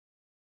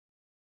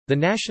The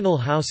National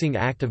Housing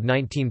Act of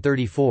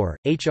 1934,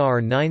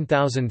 H.R.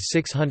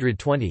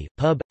 9620,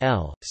 Pub.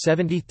 L.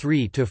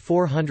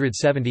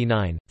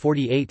 73-479,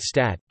 48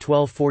 Stat.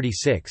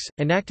 1246,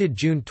 enacted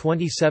June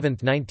 27,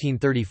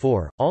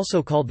 1934,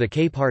 also called the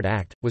Capehart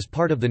Act, was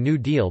part of the New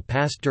Deal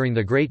passed during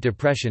the Great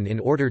Depression in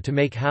order to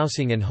make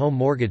housing and home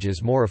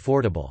mortgages more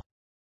affordable.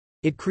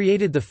 It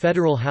created the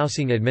Federal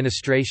Housing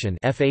Administration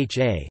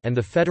 (FHA) and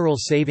the Federal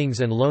Savings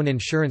and Loan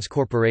Insurance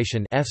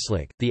Corporation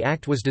 (FSLIC). The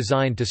act was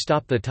designed to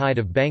stop the tide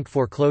of bank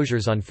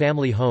foreclosures on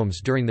family homes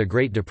during the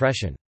Great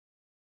Depression.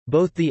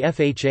 Both the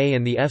FHA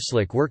and the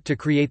FSLIC worked to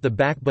create the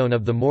backbone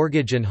of the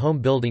mortgage and home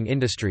building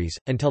industries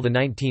until the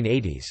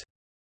 1980s.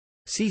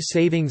 See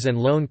Savings and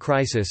Loan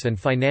Crisis and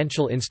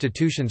Financial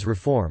Institutions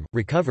Reform,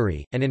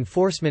 Recovery, and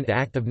Enforcement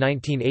Act of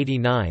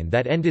 1989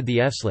 that ended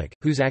the FSLIC,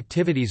 whose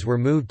activities were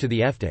moved to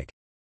the FDIC.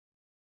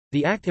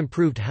 The act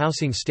improved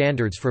housing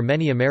standards for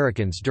many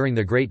Americans during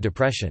the Great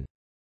Depression.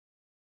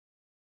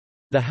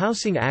 The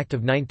Housing Act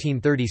of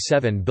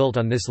 1937 built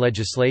on this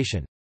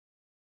legislation.